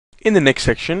In the next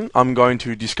section, I'm going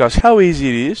to discuss how easy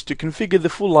it is to configure the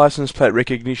full license plate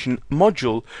recognition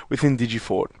module within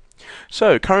Digifort.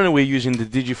 So, currently we're using the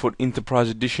Digifort Enterprise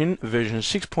Edition version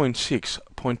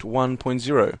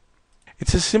 6.6.1.0.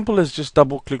 It's as simple as just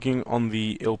double-clicking on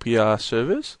the LPR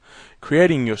servers,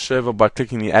 creating your server by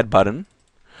clicking the Add button.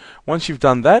 Once you've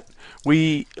done that,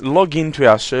 we log into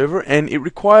our server and it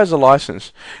requires a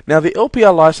license. Now the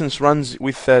LPR license runs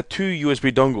with two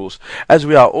USB dongles. As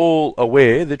we are all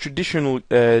aware, the traditional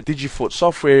Digifort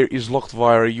software is locked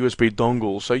via a USB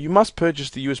dongle. So you must purchase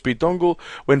the USB dongle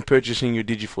when purchasing your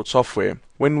Digifort software.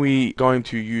 When we going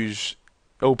to use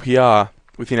LPR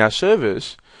within our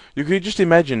servers, you could just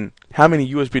imagine how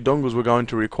many USB dongles we're going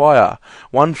to require.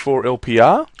 One for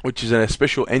LPR, which is a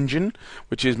special engine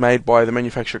which is made by the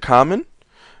manufacturer Carmen.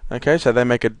 Okay, so they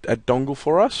make a dongle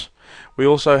for us. We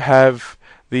also have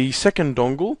the second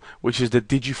dongle, which is the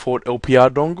Digifort LPR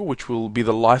dongle, which will be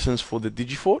the license for the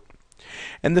Digifort.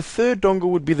 And the third dongle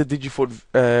would be the Digifort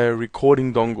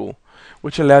recording dongle,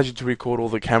 which allows you to record all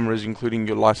the cameras, including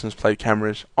your license plate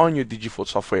cameras, on your Digifort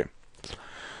software.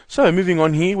 So moving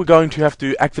on here, we're going to have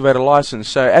to activate a license.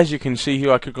 So as you can see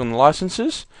here, I click on the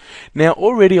licenses. Now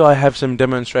already I have some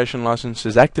demonstration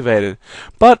licenses activated,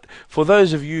 but for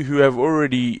those of you who have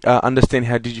already understand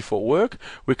how Digifort work,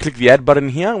 we click the Add button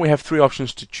here and we have three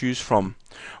options to choose from.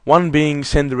 One being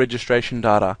send the registration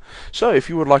data. So if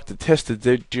you would like to test the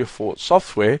Digifort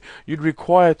software, you'd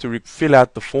require to fill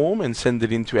out the form and send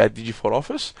it into our Digifort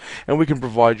office, and we can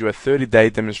provide you a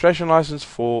 30-day demonstration license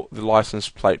for the license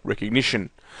plate recognition.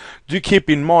 Do keep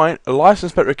in mind, a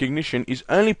license plate recognition is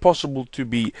only possible to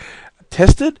be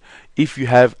tested if you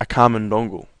have a Carmen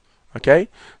dongle. Okay,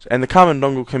 and the Carmen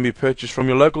dongle can be purchased from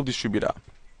your local distributor.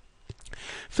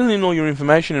 Fill in all your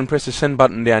information and press the send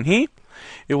button down here.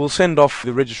 It will send off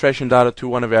the registration data to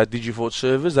one of our Digifort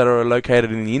servers that are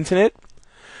located in the internet.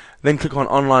 Then click on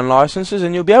online licenses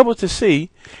and you'll be able to see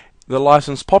the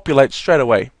license populate straight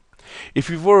away. If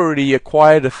you've already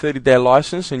acquired a 30-day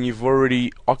license and you've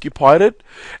already occupied it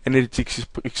and it's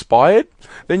expired,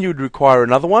 then you would require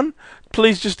another one.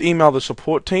 Please just email the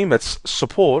support team, that's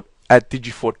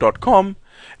support@digifort.com,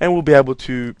 and we'll be able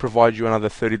to provide you another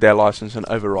 30-day license and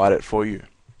override it for you.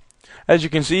 As you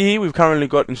can see here, we've currently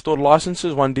got installed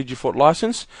licenses, one Digifort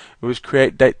license. It was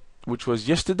create date, which was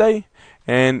yesterday,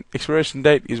 and expiration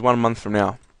date is 1 month from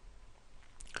now.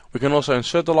 We can also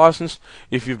insert the license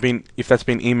if that's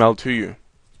been emailed to you.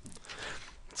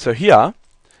 So here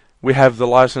we have the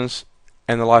license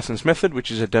and the license method, which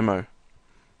is a demo.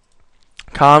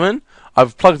 Carmen,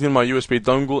 I've plugged in my USB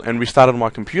dongle and restarted my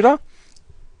computer,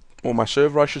 or my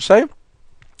server I should say,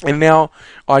 and now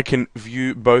I can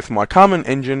view both my Carmen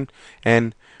engine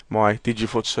and my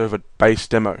Digifort server base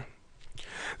demo.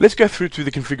 Let's go through to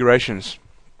the configurations.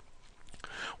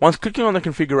 Once clicking on the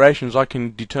configurations, I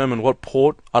can determine what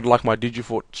port I'd like my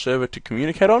Digifort server to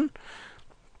communicate on.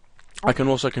 I can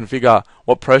also configure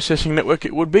what processing network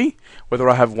it would be, whether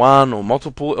I have one or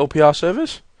multiple LPR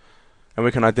servers, and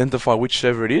we can identify which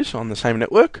server it is on the same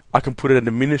network. I can put an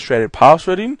administrative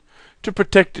password in to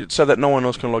protect it so that no one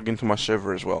else can log into my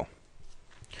server as well.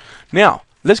 Now,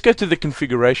 let's go to the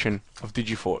configuration of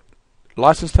Digifort.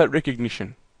 License plate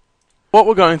recognition. What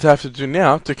we're going to have to do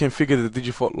now to configure the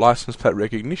Digifort license plate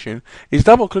recognition is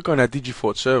double click on our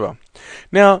Digifort server.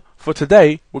 Now, for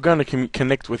today, we're going to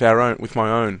connect with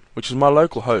my own, which is my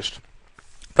local host.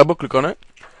 Double click on it,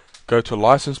 go to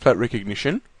license plate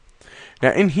recognition.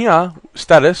 Now in here,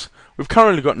 status, we've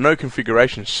currently got no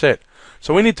configuration set,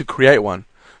 so we need to create one.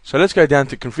 So let's go down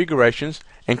to configurations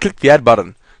and click the add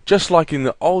button. Just like in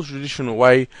the old traditional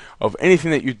way of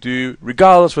anything that you do,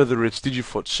 regardless whether it's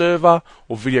Digifort server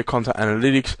or video content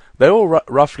analytics, they all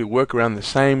roughly work around the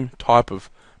same type of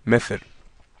method.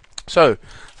 So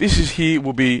this is here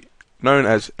will be known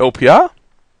as LPR,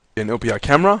 an LPR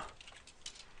camera,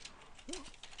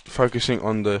 focusing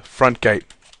on the front gate.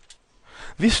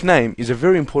 This name is a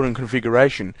very important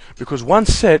configuration because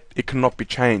once set, it cannot be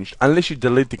changed unless you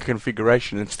delete the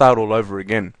configuration and start all over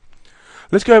again.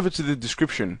 Let's go over to the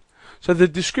description. So the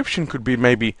description could be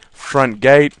maybe front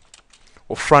gate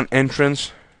or front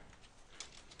entrance.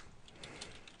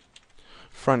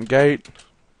 Front gate,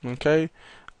 okay.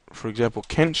 For example,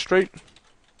 Kent Street.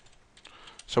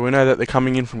 So we know that they're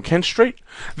coming in from Kent Street.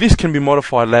 This can be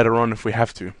modified later on if we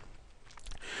have to.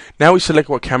 Now we select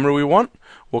what camera we want.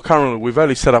 Well, currently we've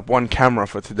only set up one camera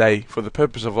for today for the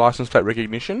purpose of license plate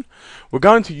recognition. We're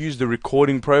going to use the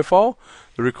recording profile.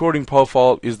 The recording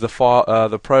profile is the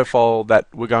profile that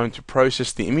we're going to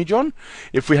process the image on.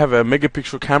 If we have a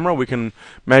megapixel camera, we can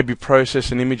maybe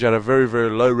process an image at a very, very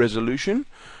low resolution.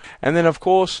 And then of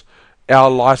course our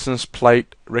license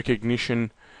plate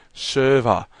recognition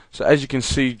server. So as you can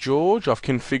see, George, I've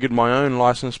configured my own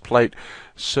license plate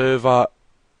server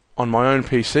on my own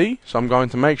PC, so I'm going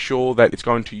to make sure that it's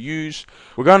going to use,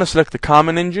 we're going to select the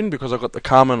Carmen engine because I've got the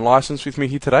Carmen license with me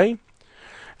here today,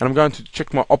 and I'm going to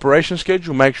check my operation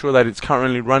schedule, make sure that it's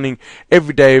currently running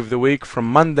every day of the week from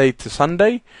Monday to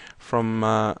Sunday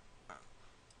from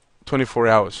 24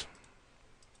 hours.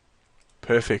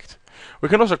 Perfect. We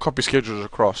can also copy schedules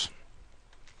across.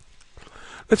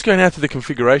 Let's go now to the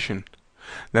configuration.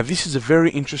 Now this is a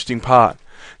very interesting part.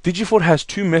 Digifort has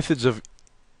two methods of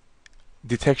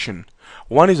detection.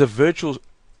 One is a virtual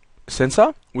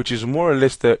sensor, which is more or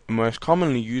less the most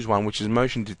commonly used one, which is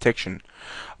motion detection.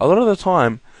 A lot of the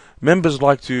time, members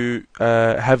like to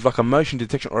have like a motion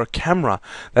detection or a camera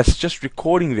that's just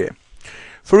recording there.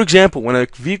 For example, when a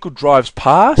vehicle drives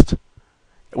past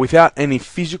without any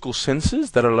physical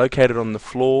sensors that are located on the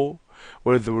floor,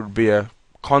 whether there would be a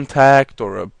contact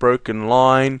or a broken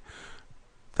line,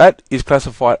 that is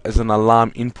classified as an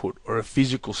alarm input or a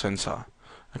physical sensor.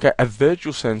 Okay, a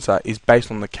virtual sensor is based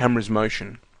on the camera's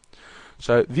motion.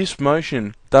 So this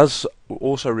motion does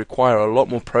also require a lot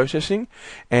more processing,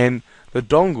 and the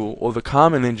dongle or the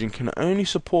Carmen engine can only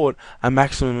support a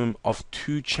maximum of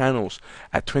 2 channels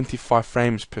at 25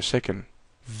 frames per second.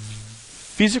 The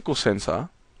physical sensor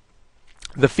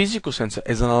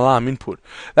is an alarm input.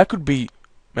 That could be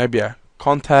maybe a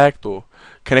contact or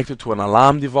connected to an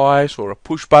alarm device or a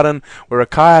push button where a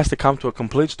car has to come to a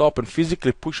complete stop and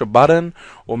physically push a button,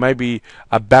 or maybe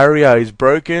a barrier is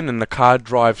broken and the car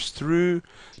drives through,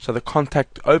 so the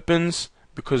contact opens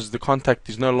because the contact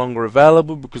is no longer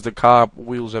available because the car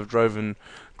wheels have drove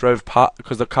past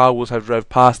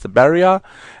the barrier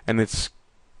and it's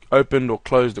opened or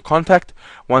closed the contact.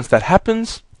 Once that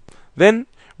happens, then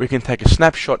we can take a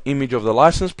snapshot image of the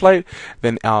license plate.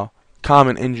 Then our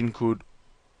Carmen engine could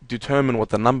determine what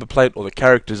the number plate or the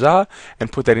characters are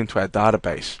and put that into our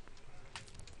database.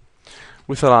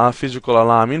 With a physical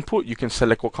alarm input, you can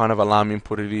select what kind of alarm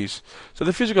input it is. So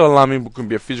the physical alarm input can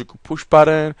be a physical push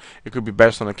button, it could be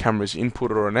based on a camera's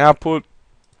input or an output,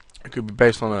 it could be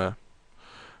based on a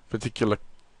particular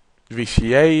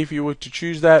VCA if you were to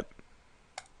choose that.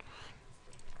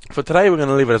 For today we're going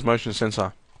to leave it as motion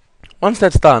sensor. Once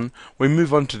that's done, we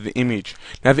move on to the image.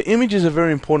 Now the image is a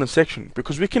very important section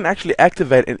because we can actually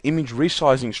activate an image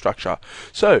resizing structure.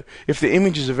 So if the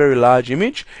image is a very large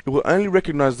image, it will only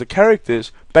recognize the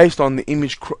characters based on the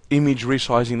image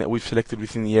resizing that we've selected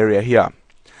within the area here.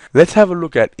 Let's have a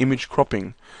look at image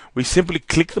cropping. We simply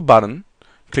click the button,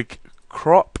 click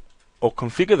crop or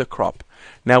configure the crop.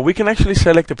 Now we can actually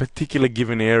select a particular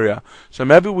given area. So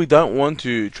maybe we don't want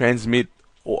to transmit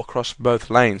or across both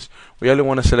lanes. We only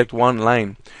want to select one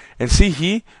lane. And see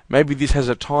here, maybe this has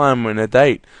a time and a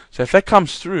date. So if that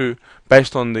comes through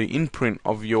based on the imprint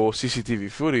of your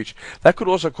CCTV footage, that could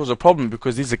also cause a problem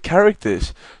because these are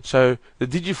characters. So the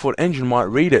Digifort engine might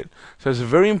read it. So it's a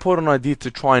very important idea to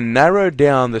try and narrow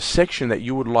down the section that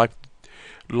you would like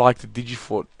the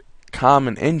Digifort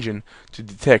Carmen engine to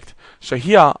detect. So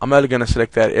here I'm only going to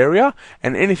select that area,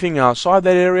 and anything outside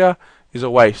that area is a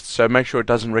waste, so make sure it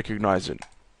doesn't recognize it.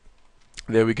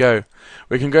 There we go.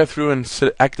 We can go through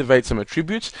and activate some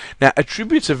attributes. Now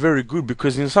attributes are very good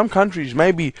because in some countries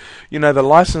maybe the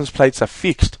license plates are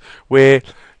fixed, where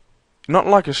not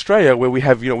like Australia where we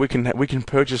have we can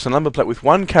purchase a number plate with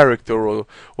 1 character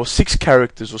or 6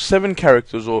 characters or 7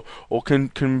 characters or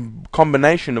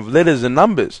combination of letters and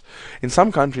numbers. In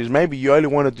some countries maybe you only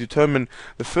want to determine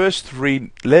the first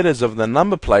 3 letters of the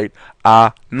number plate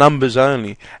are numbers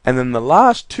only, and then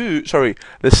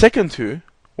the second 2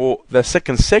 or the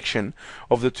second section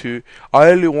of the 2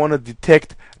 I only want to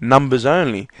detect numbers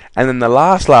only, and then the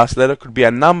last letter could be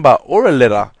a number or a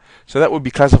letter, so that would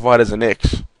be classified as an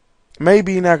X.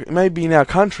 Maybe in our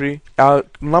country, our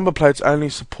number plates only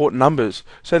support numbers.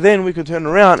 So then we can turn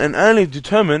around and only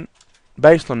determine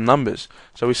based on numbers.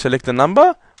 So we select the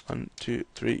number, 1, 2,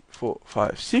 3, 4,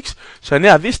 5, 6. So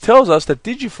now this tells us that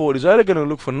Digifort is only going to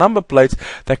look for number plates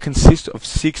that consist of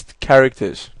 6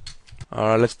 characters.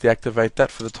 Alright, let's deactivate that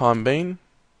for the time being.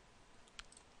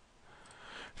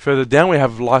 Further down we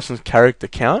have license character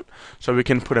count, so we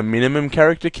can put a minimum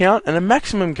character count and a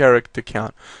maximum character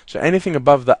count. So anything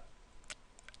above the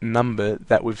number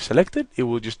that we've selected, it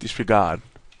will just disregard.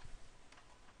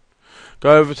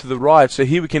 Go over to the right, so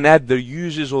here we can add the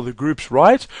users or the group's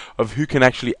rights of who can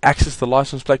actually access the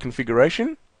license plate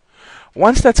configuration.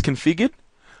 Once that's configured,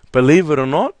 believe it or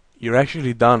not, you're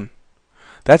actually done.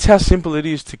 That's how simple it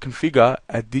is to configure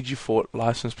a Digifort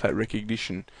license plate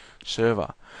recognition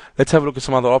server. Let's have a look at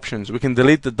some other options. We can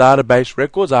delete the database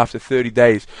records after 30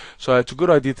 days. So it's a good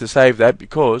idea to save that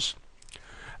because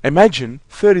Imagine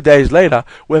 30 days later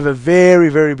we have a very,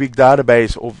 very big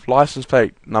database of license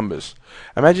plate numbers.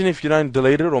 Imagine if you don't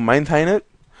delete it or maintain it.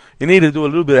 You need to do a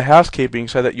little bit of housekeeping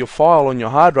so that your file on your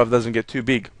hard drive doesn't get too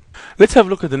big. Let's have a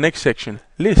look at the next section,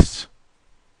 lists.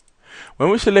 When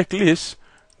we select lists,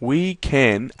 we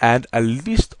can add a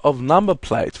list of number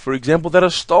plates, for example, that are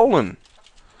stolen.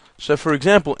 So for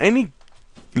example, any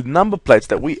number plates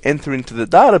that we enter into the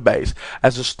database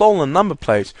as a stolen number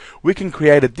plates, we can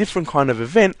create a different kind of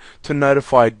event to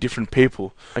notify different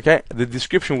people. Okay, the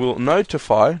description will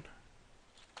notify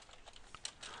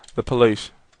the police,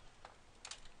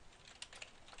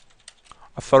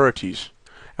 authorities.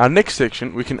 Our next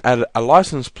section, we can add a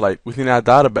license plate within our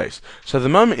database. So the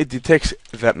moment it detects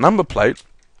that number plate,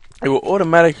 it will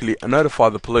automatically notify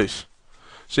the police.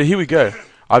 So here we go.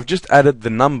 I've just added the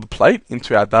number plate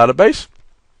into our database.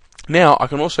 Now I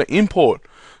can also import.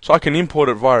 So I can import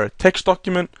it via a text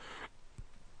document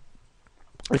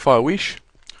if I wish,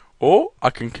 or I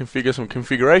can configure some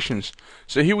configurations.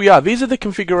 So here we are. These are the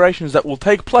configurations that will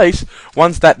take place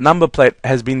once that number plate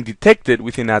has been detected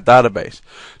within our database.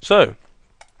 So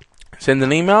send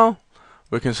an email.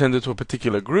 We can send it to a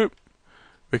particular group.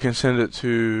 We can send it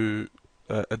to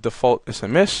a default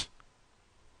SMS.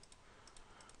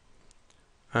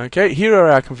 Okay, here are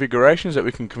our configurations that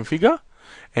we can configure,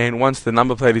 and once the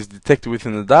number plate is detected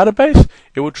within the database,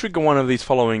 it will trigger one of these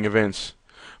following events.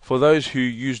 For those who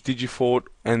use Digifort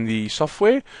and the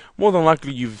software, more than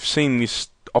likely you've seen this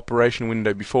operation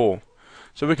window before.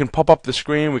 So we can pop up the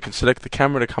screen, we can select the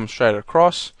camera to come straight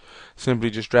across,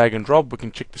 simply just drag and drop. We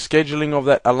can check the scheduling of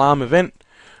that alarm event,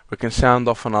 we can sound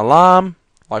off an alarm,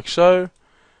 like so.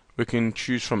 We can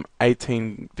choose from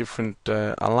 18 different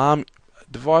alarm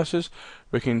devices.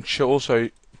 We can also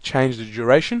change the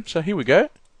duration. So here we go.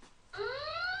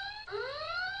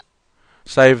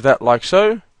 Save that like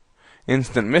so.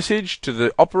 Instant message to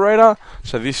the operator.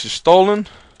 So this is stolen.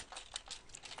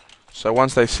 So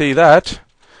once they see that,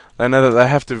 they know that they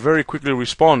have to very quickly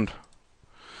respond.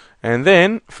 And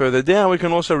then further down, we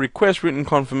can also request written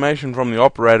confirmation from the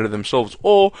operator themselves,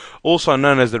 or also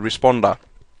known as the responder.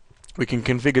 We can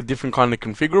configure different kind of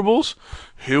configurables.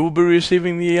 Who will be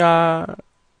receiving the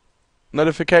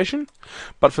notification?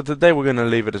 But for today, we're going to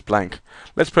leave it as blank.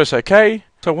 Let's press OK.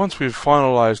 So once we've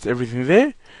finalized everything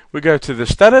there, we go to the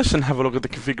status and have a look at the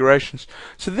configurations.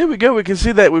 So there we go. We can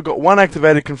see that we've got one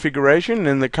activated configuration,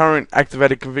 and the current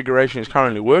activated configuration is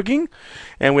currently working.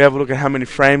 And we have a look at how many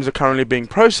frames are currently being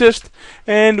processed,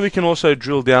 and we can also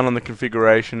drill down on the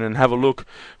configuration and have a look,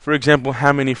 for example,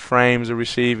 how many frames are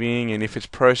receiving, and if it's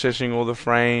processing all the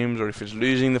frames or if it's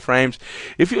losing the frames.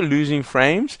 If you're losing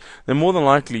frames, then more than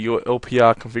likely your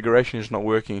LPR configuration is not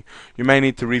working. You may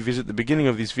need to revisit the beginning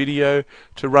of this video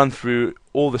to run through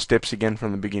all the steps again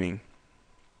from the beginning.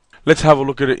 Let's have a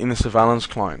look at it in the surveillance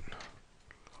client.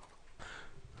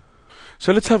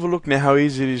 So let's have a look now how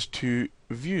easy it is to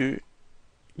view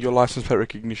your license plate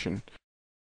recognition.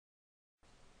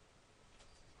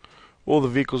 All the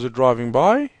vehicles are driving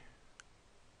by,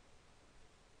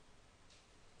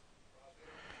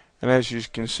 and as you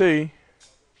can see,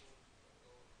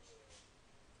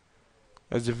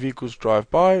 as the vehicles drive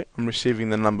by, I'm receiving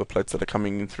the number plates that are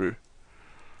coming in through.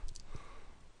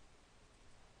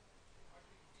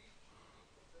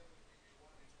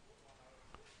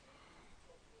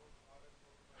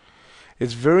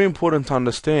 It's very important to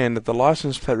understand that the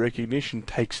license plate recognition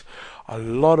takes a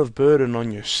lot of burden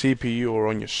on your CPU or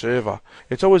on your server.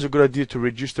 It's always a good idea to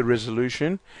reduce the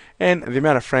resolution and the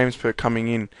amount of frames per coming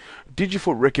in.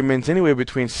 Digifort recommends anywhere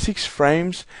between 6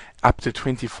 frames up to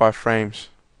 25 frames.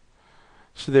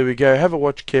 So there we go. Have a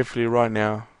watch carefully right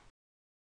now.